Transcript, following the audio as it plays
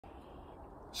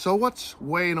So what's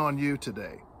weighing on you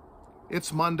today?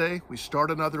 It's Monday. We start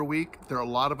another week. There are a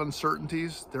lot of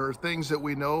uncertainties. There are things that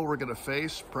we know we're going to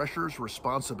face, pressures,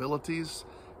 responsibilities,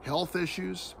 health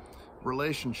issues,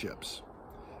 relationships.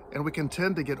 And we can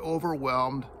tend to get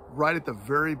overwhelmed right at the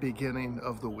very beginning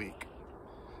of the week.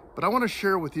 But I want to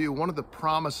share with you one of the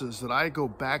promises that I go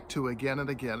back to again and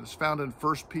again. It's found in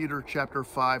 1 Peter chapter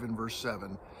 5 and verse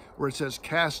 7, where it says,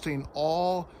 casting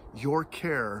all your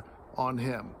care on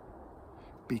him,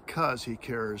 because he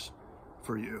cares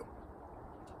for you.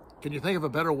 Can you think of a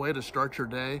better way to start your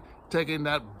day? Taking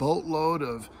that boatload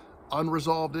of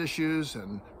unresolved issues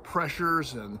and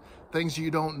pressures and things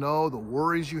you don't know, the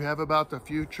worries you have about the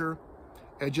future,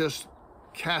 and just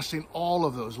casting all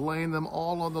of those, laying them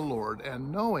all on the Lord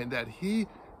and knowing that he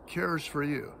cares for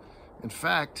you. In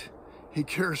fact, he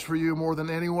cares for you more than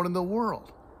anyone in the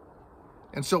world.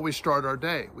 And so we start our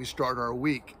day, we start our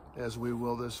week, as we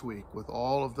will this week, with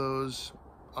all of those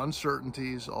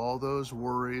uncertainties, all those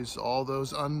worries, all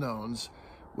those unknowns,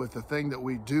 with the thing that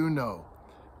we do know,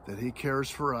 that he cares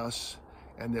for us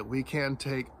and that we can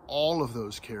take all of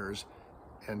those cares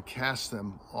and cast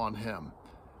them on him.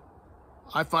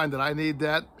 I find that I need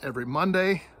that every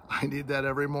Monday. I need that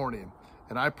every morning.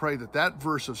 And I pray that that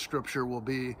verse of scripture will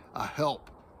be a help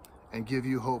and give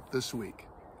you hope this week.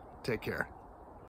 Take care.